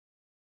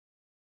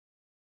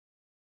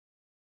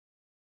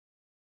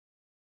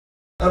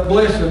a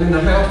blessing in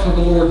the house of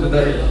the Lord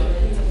today.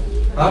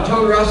 I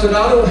told her, I said,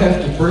 I don't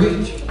have to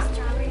preach.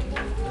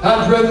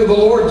 I'd rather the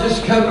Lord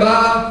just come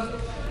by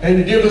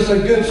and give us a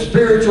good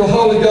spiritual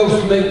Holy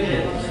Ghost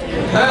meeting.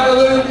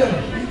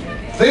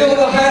 Hallelujah. Fill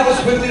the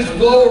house with His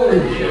glory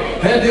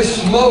and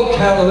His smoke.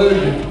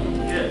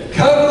 Hallelujah.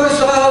 Cover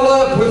us all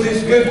up with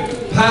His good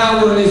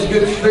power and His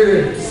good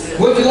spirit.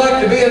 Would you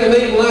like to be in a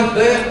meeting like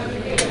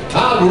that?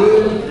 I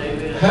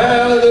would.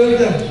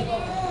 Hallelujah.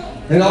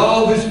 And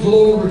all His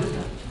glory.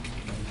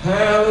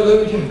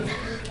 Hallelujah.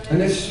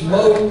 And His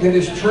smoke and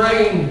His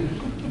train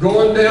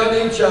going down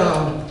each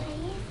aisle.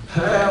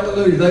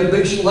 Hallelujah. They'd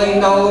be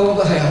slain all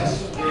over the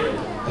house.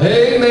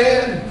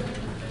 Amen.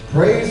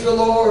 Praise the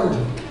Lord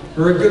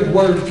for a good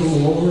word from the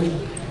Lord.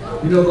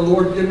 You know, the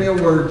Lord gave me a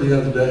word the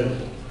other day.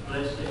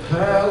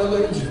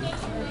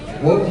 Hallelujah.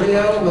 Woke me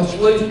out of my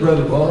sleep,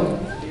 Brother Bonnie.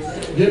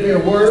 Give me a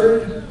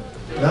word.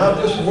 And I've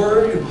just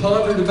worried and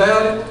pondered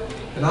about it.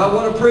 And I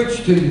want to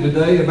preach to you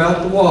today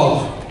about the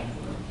wasp.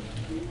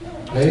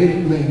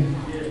 Amen.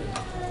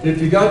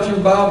 If you got your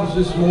Bibles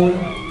this morning,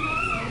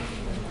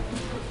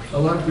 I'd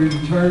like for you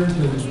to turn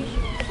to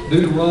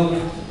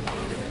Deuteronomy.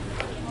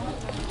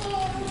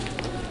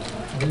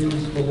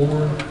 Praise the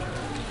Lord.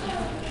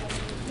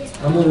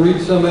 I'm going to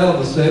read some out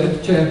of the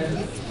 7th chapter.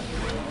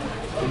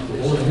 If the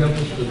Lord help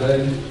us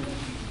today.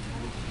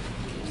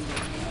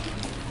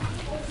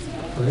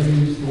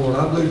 Praise the Lord. I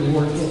believe the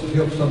Lord wants to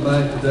help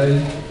somebody today.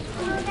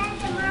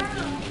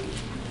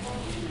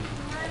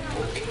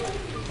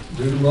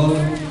 Deuteronomy.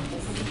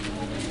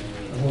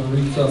 I want to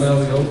read some out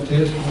of the Old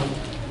Testament.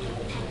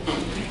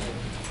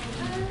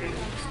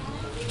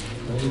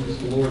 Praise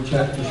the Lord,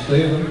 chapter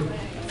 7.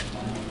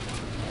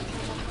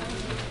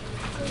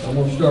 I'm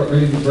going to start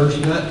reading verse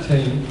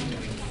 19.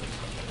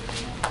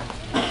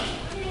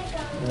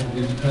 I'll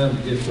give you time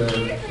to get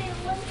there.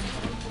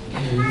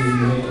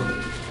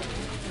 Amen.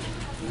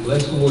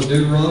 Bless the Lord.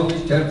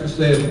 Deuteronomy chapter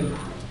 7.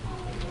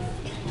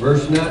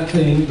 Verse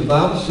 19. The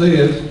Bible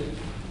says,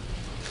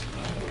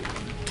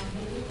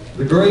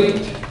 the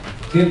great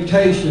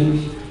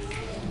temptations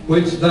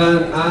which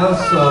thine eyes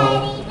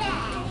saw,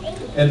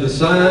 and the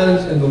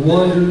signs and the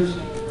wonders,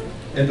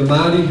 and the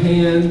mighty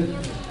hand,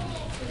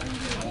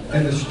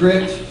 and the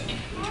stretched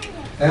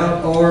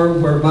out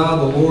arm whereby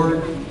the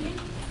Lord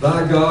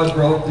thy God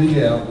brought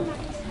thee out,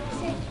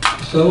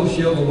 so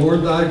shall the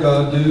Lord thy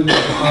God do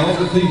to all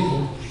the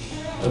people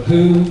of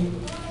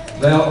whom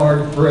thou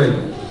art afraid.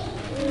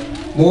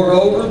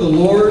 Moreover, the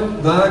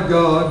Lord thy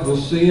God will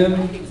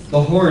send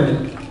the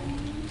hornet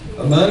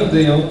among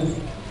them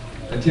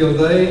until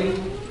they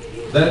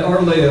that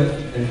are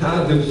left and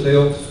hide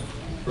themselves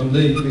from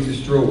thee be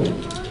destroyed.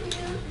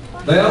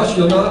 Thou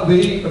shalt not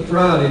be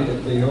affrighted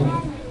at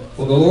them,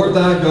 for the Lord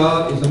thy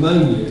God is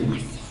among you,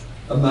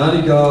 a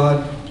mighty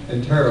God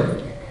and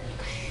terrible.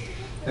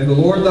 And the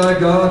Lord thy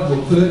God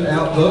will put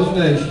out those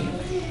nations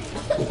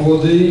before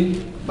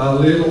thee by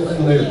little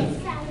and little.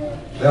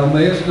 Thou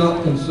mayest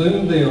not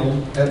consume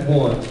them at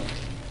once,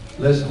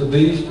 lest the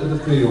beasts of the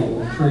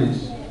field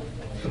increase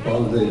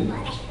upon thee.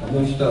 I'm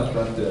going to stop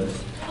right there.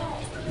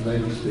 You may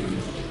be seated.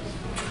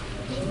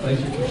 Thank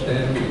you for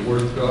standing with the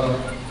Word of God.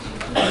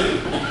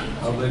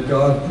 I believe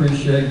God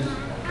appreciates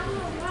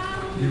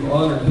you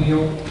honor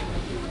Him.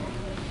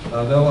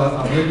 I know,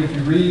 I believe if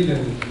you read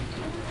in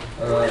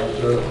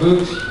the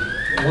books,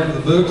 one of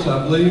the books,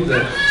 I believe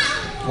that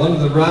one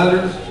of the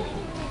writers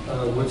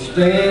would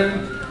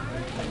stand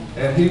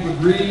and he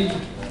would read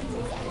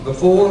the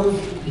 4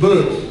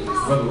 books,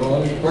 Brother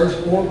Ron, the first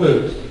 4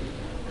 books,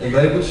 and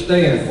they would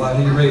stand while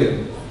he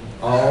read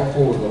all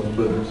 4 of those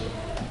books.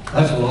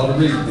 That's a lot of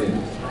reading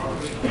then.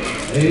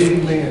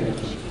 Amen.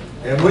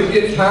 And we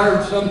get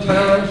tired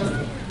sometimes.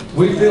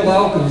 We feel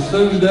all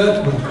consumed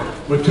up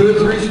with 2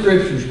 or 3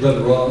 scriptures,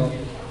 Brother Ron.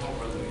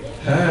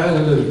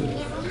 Hallelujah.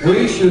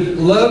 We should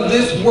love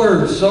this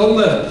word so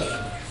much,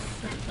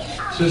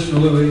 Sister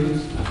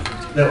Louise,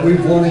 that we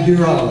want to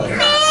hear all of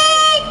it.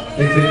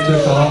 If it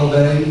took all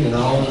day and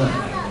all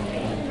night.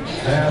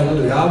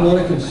 Hallelujah. I want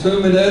to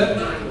consume it up.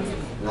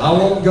 I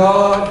want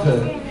God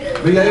to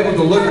be able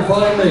to look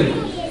upon me.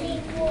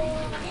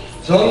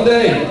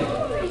 Someday,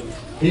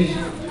 His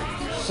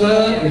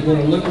Son is going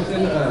to look us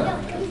in the eye.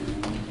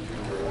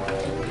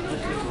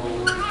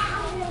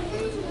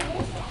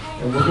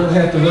 And we're going to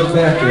have to look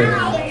back at it.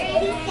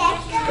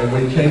 And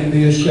we can't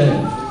be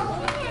ashamed.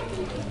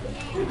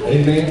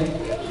 Amen.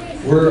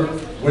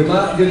 We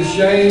might get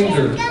ashamed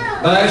or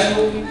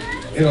bashful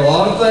in a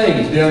lot of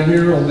things down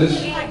here on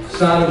this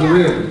side of the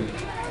river.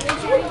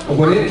 But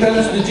when it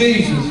comes to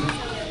Jesus,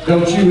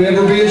 don't you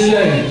ever be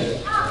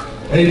ashamed.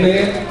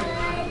 Amen.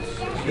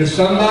 If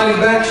somebody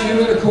backs you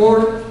in a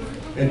court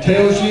and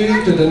tells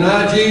you to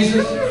deny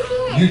Jesus,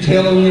 you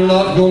tell them you're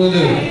not going to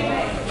do it.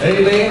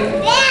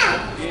 Amen.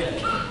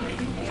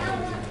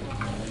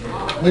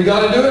 We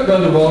got to do it,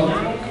 Brother Bob.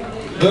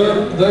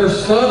 Their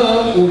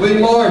son will be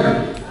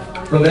martyred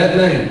for that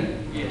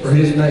name, for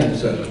His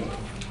name's sake.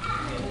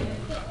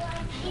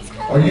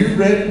 Are you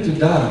ready to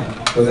die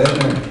for that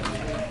name?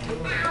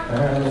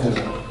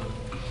 Hallelujah.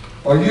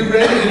 Are you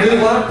ready to do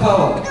like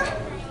Paul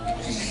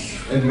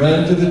and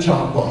run to the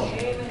chop block.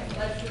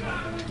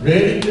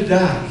 Ready to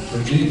die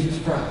for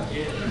Jesus Christ.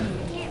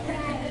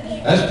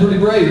 That's pretty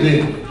brave,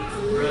 isn't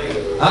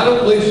it? I don't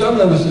believe some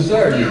of us is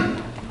there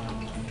yet.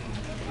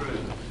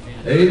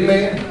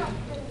 Amen.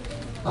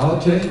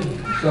 I'll tell you,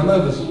 some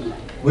of us,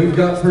 we've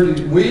got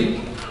pretty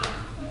weak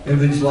in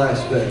these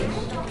last days.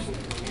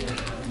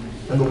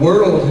 And the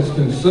world has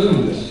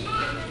consumed us.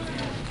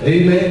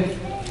 Amen.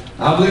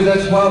 I believe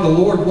that's why the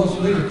Lord wants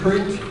me to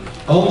preach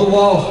on the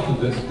wasp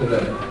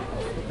today.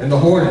 And the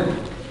hornet.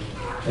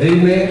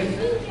 Amen.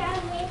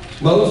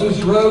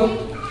 Moses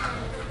wrote,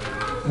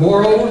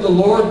 moreover, the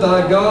Lord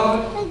thy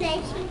God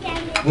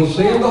will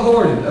send the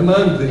hornet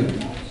among them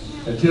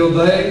until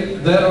they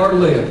that are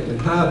left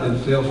and hide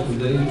themselves from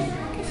thee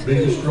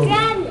be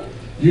destroyed.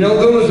 You know,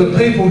 there was a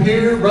people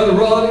here, Brother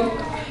Rodney,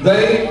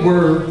 they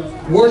were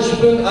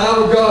worshiping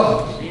idol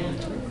gods.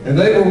 And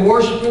they were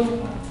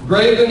worshiping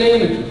graven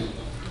images.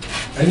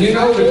 And you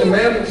know the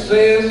commandment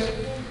says,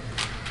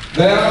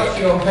 thou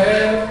shalt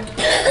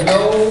have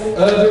no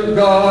other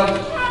God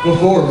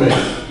before me.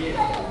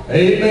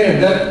 Amen.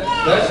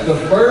 That's the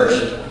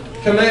first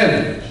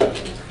commandment.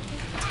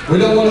 We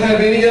don't want to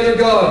have any other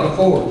God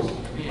before us.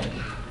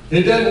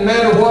 It doesn't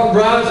matter what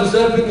rises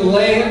up in the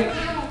land,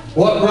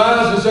 what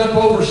rises up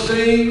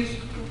overseas.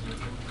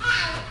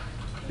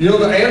 You know,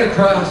 the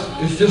Antichrist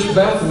is just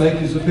about to make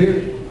his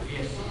appearance.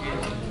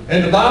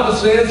 And the Bible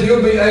says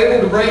he'll be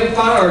able to rain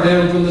fire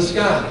down from the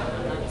sky.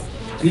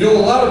 You know,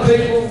 a lot of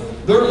people,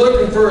 they're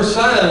looking for a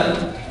sign,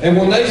 and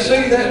when they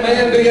see that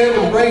man be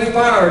able to rain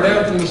fire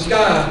down from the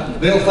sky,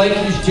 they'll think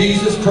he's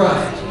Jesus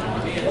Christ.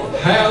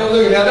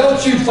 Hallelujah. Now,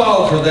 don't you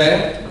fall for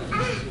that.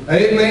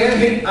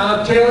 Amen.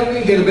 I'm telling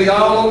you, it'll be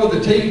all over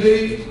the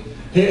TV.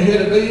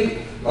 It'll be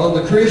on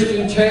the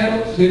Christian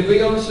channels. It'll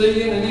be on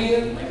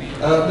CNN.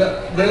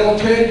 They'll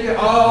tell you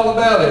all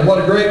about it,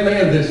 what a great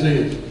man this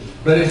is.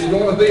 But it's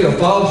going to be a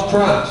false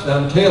Christ,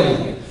 I'm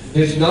telling you.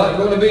 It's not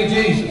going to be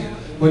Jesus.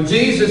 When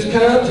Jesus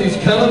comes, he's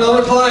coming on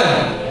a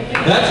cloud.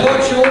 That's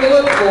what you want to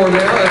look for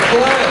now, a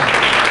cloud.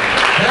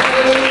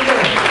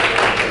 Hallelujah.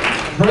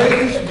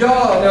 Praise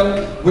God.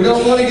 Now, we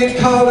don't want to get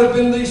caught up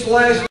in these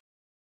last